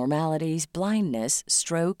vision abnormalities, blindness,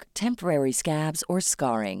 stroke, temporary scabs, or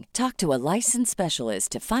scarring. Talk to a licensed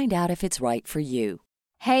specialist to find out if it's right for you.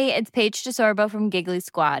 Hey, it's Paige DeSorbo from Giggly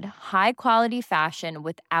Squad. High quality fashion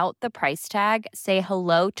without the price tag. Say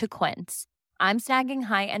hello to Quince. I'm snagging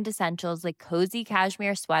high-end essentials like cozy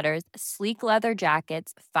cashmere sweaters, sleek leather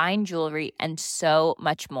jackets, fine jewelry, and so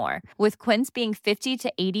much more. With Quince being 50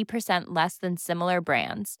 to 80% less than similar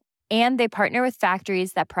brands. And they partner with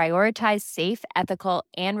factories that prioritize safe, ethical,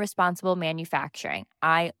 and responsible manufacturing.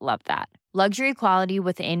 I love that. Luxury quality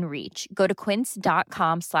within reach. Go to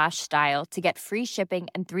quince.com/style to get free shipping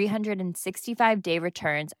and 365-day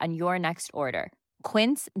returns on your next order.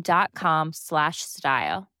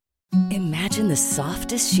 Quince.com/style. Imagine the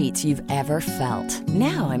softest sheets you've ever felt.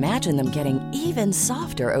 Now imagine them getting even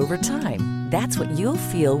softer over time. That's what you'll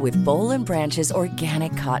feel with Boll & Branch's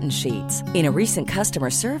organic cotton sheets. In a recent customer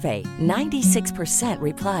survey, 96%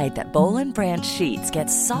 replied that Boll & Branch sheets get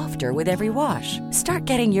softer with every wash. Start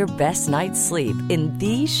getting your best night's sleep in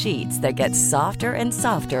these sheets that get softer and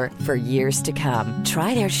softer for years to come.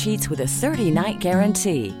 Try their sheets with a 30-night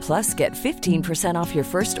guarantee. Plus, get 15% off your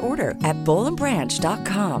first order at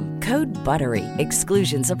bollandbranch.com. Code BUTTERY.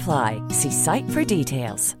 Exclusions apply. See site for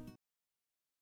details.